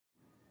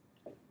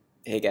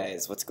Hey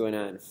guys, what's going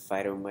on?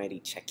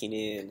 Phytomighty checking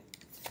in.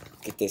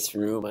 Look at this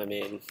room I'm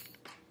in.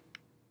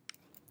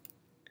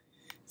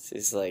 This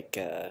is like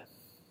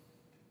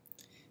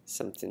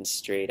something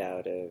straight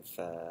out of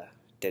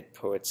Dead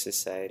Poets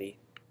Society.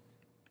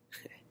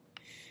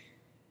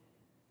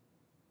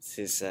 This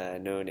is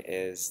known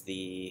as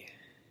the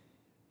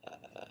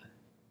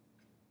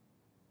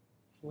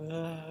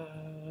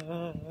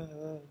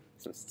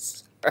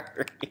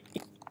sorry.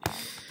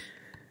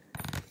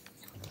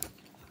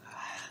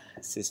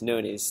 This is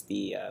known as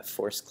the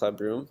Forest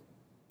Club Room,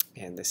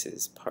 and this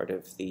is part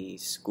of the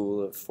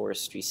School of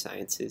Forestry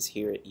Sciences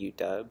here at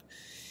UW.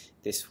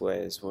 This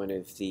was one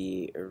of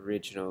the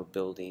original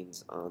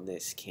buildings on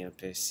this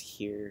campus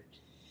here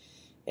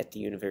at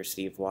the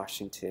University of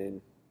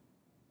Washington.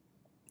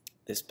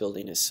 This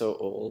building is so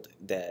old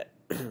that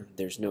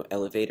there's no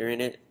elevator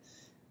in it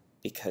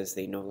because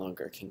they no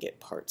longer can get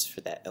parts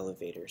for that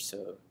elevator,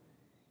 so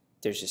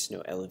there's just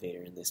no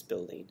elevator in this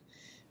building.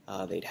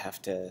 They'd have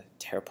to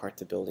tear apart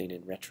the building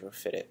and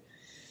retrofit it.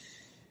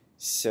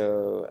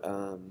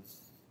 So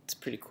it's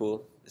pretty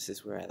cool. This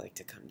is where I like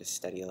to come to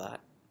study a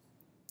lot,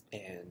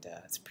 and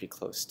it's pretty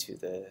close to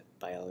the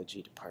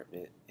biology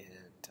department,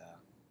 and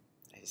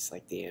I just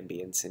like the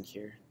ambience in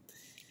here.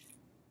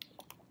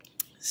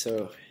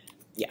 So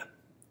yeah,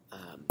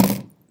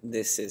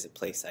 this is a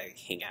place I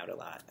hang out a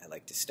lot. I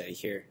like to study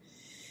here,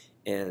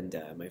 and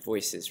my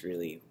voice is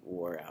really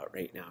wore out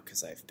right now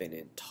because I've been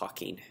in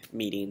talking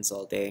meetings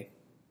all day,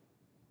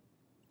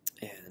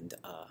 and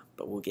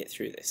but we'll get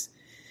through this.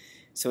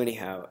 So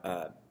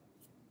anyhow,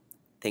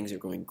 things are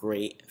going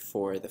great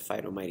for the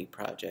phytomighty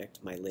project.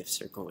 My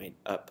lifts are going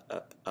up,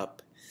 up,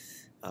 up.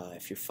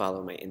 If you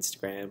follow my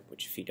Instagram,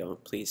 which if you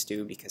don't, please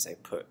do, because I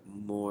put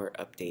more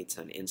updates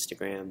on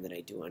Instagram than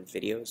I do on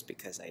videos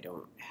because I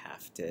don't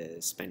have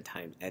to spend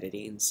time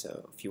editing.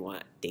 So if you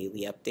want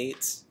daily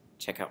updates,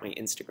 check out my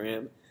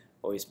Instagram.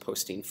 Always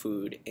posting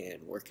food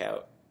and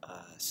workout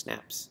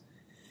snaps.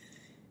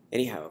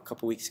 Anyhow, a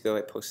couple weeks ago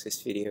I posted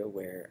this video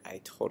where I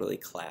totally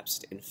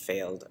collapsed and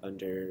failed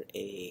under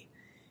a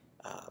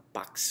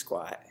box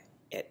squat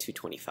at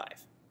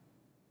 225.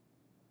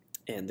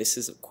 And this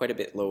is quite a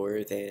bit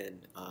lower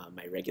than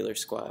my regular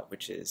squat,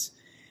 which is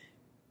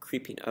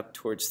creeping up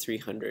towards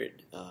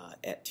 300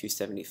 at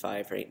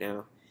 275 right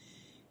now.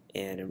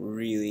 And I'm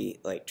really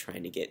like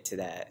trying to get to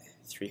that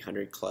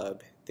 300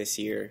 club this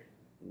year.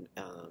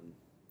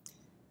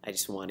 I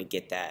just want to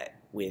get that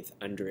with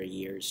under a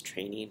year's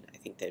training. I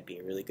think that'd be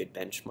a really good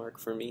benchmark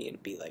for me.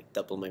 It'd be like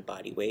double my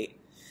body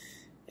weight.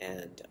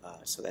 And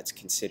so that's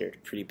considered a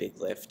pretty big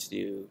lift to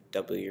do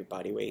double your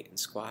body weight in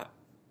squat.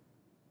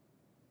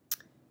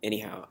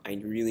 Anyhow, I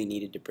really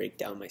needed to break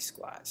down my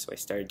squat, so I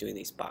started doing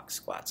these box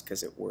squats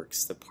because it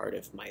works the part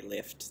of my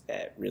lift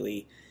that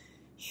really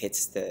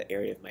hits the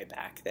area of my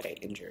back that I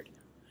injured.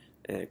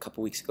 And a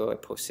couple weeks ago I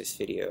posted this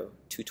video,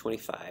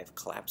 225,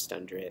 collapsed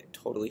under it,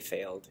 totally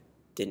failed,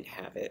 didn't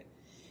have it,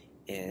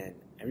 and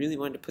I really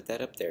wanted to put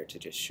that up there to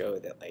just show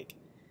that like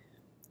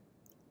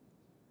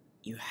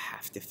you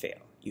have to fail.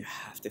 You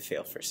have to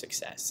fail for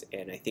success.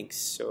 And I think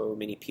so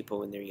many people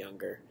when they're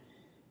younger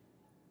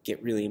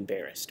get really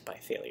embarrassed by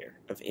failure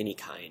of any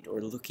kind,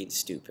 or looking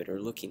stupid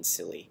or looking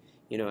silly.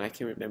 You know, I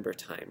can remember a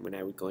time when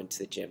I would go into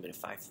the gym, and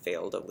if I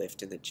failed a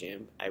lift in the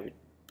gym, I would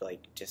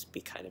like just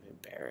be kind of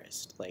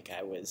embarrassed, like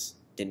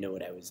didn't know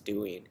what I was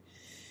doing.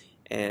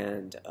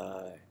 And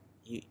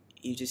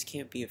you just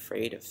can't be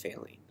afraid of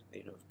failing.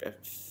 You know,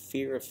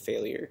 fear of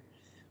failure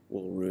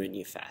will ruin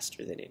you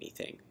faster than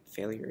anything.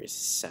 Failure is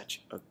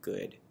such a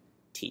good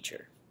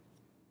teacher.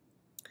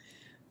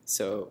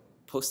 So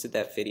posted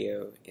that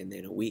video, and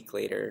then a week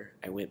later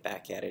I went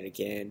back at it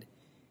again,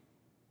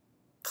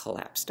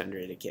 collapsed under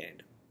it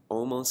again.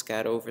 Almost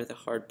got over the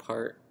hard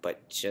part,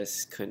 but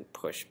just couldn't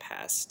push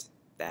past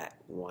that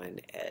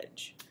one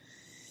edge.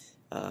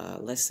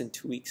 Less than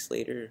 2 weeks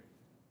later,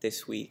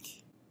 this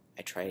week,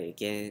 I tried it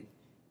again,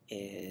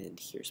 and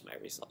here's my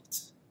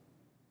results.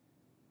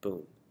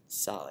 Boom.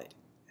 Solid,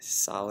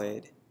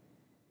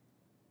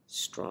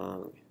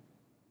 strong,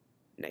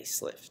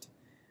 nice lift.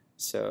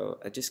 So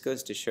it just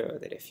goes to show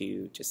that if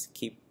you just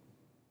keep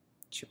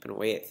chipping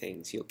away at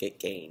things, you'll get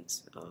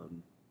gains.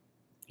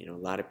 You know, a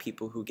lot of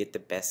people who get the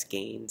best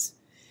gains,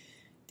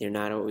 they're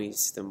not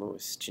always the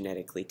most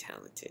genetically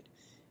talented.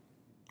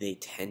 They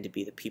tend to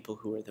be the people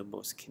who are the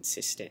most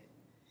consistent.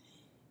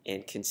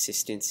 And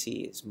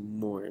consistency is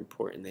more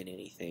important than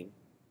anything.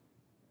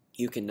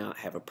 You cannot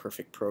have a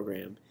perfect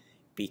program,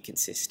 be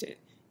consistent,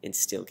 and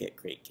still get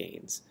great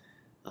gains.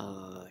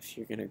 If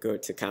you're going to go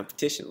to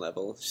competition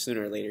level,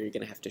 sooner or later you're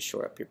going to have to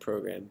shore up your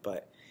program,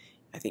 but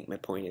I think my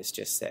point is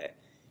just that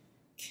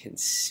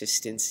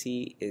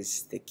consistency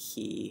is the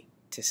key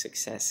to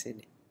success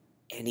in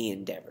any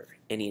endeavor,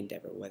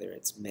 whether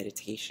it's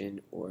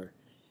meditation or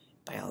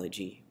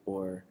biology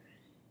or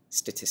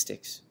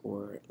statistics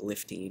or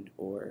lifting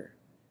or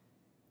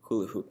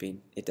hula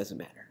hooping. It doesn't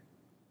matter.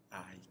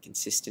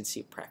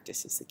 Consistency of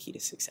practice is the key to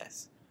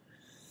success.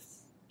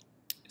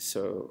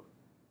 So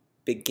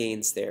big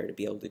gains there to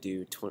be able to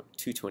do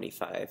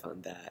 225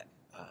 on that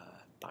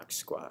box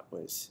squat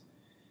was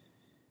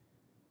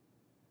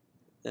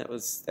that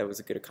was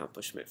a good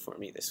accomplishment for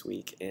me this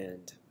week,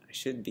 and I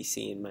should be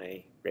seeing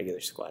my regular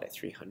squat at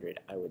 300,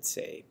 I would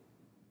say,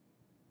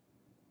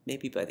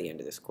 maybe by the end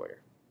of this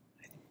quarter.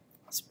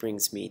 This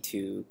brings me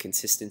to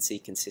consistency,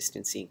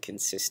 consistency,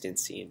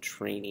 consistency in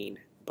training,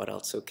 but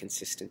also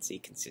consistency,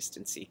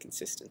 consistency,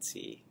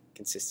 consistency,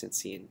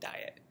 consistency in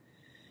diet.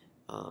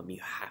 You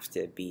have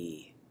to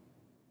be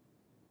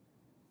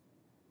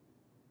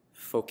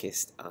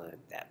focused on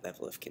that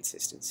level of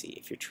consistency.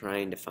 If you're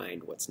trying to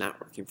find what's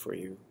not working for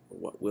you or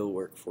what will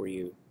work for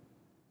you,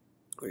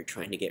 or you're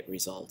trying to get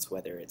results,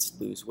 whether it's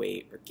lose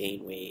weight or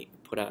gain weight,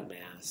 or put on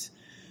mass,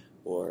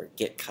 or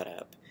get cut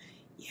up,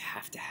 you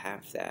have to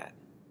have that,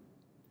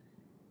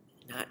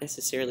 not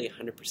necessarily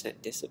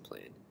 100%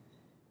 discipline,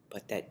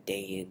 but that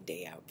day in,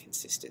 day out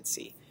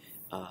consistency.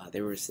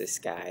 There was this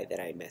guy that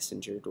I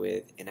messengered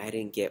with, and I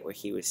didn't get what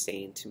he was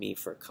saying to me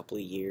for a couple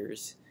of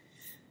years.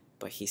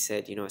 But he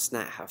said, you know, it's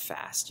not how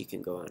fast you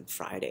can go on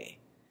Friday,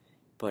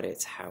 but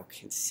it's how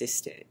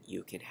consistent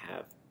you can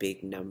have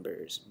big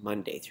numbers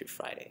Monday through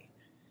Friday.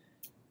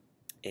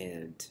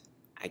 And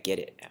I get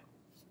it now.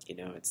 You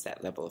know, it's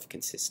that level of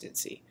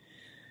consistency.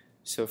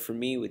 So for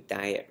me with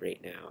diet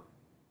right now,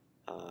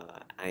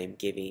 I'm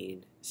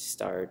giving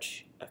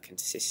starch a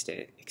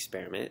consistent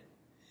experiment.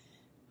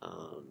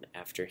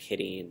 After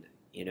hitting,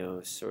 you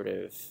know, sort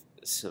of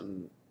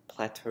some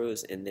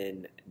plateaus and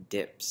then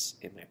dips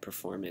in my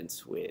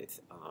performance with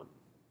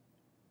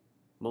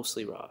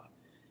mostly raw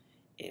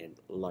and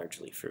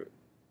largely fruit.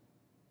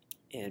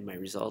 And my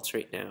results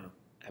right now,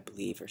 I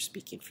believe, are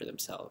speaking for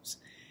themselves.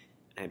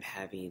 I'm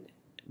having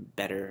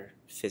better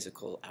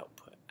physical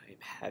output. I'm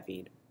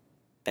having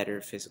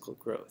better physical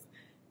growth.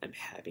 I'm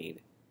having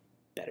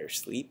better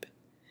sleep.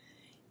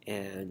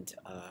 And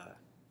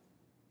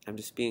I'm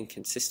just being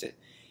consistent.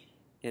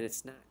 And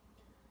it's not.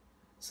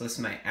 So this is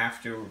my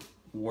after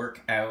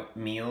workout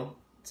meal.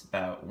 It's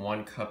about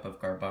 1 cup of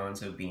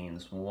garbanzo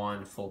beans,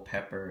 1 full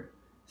pepper,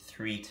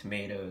 3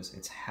 tomatoes.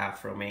 It's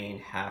half romaine,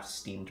 half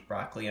steamed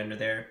broccoli under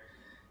there,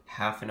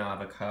 half an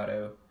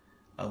avocado,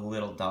 a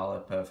little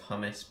dollop of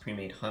hummus,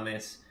 pre-made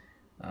hummus,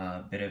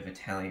 a bit of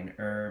Italian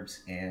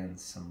herbs, and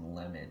some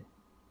lemon.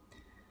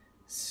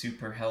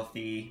 Super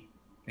healthy,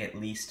 at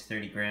least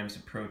 30 grams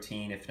of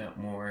protein, if not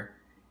more,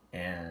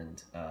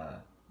 and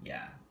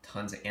yeah,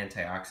 tons of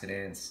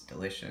antioxidants,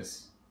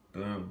 delicious.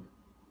 Boom.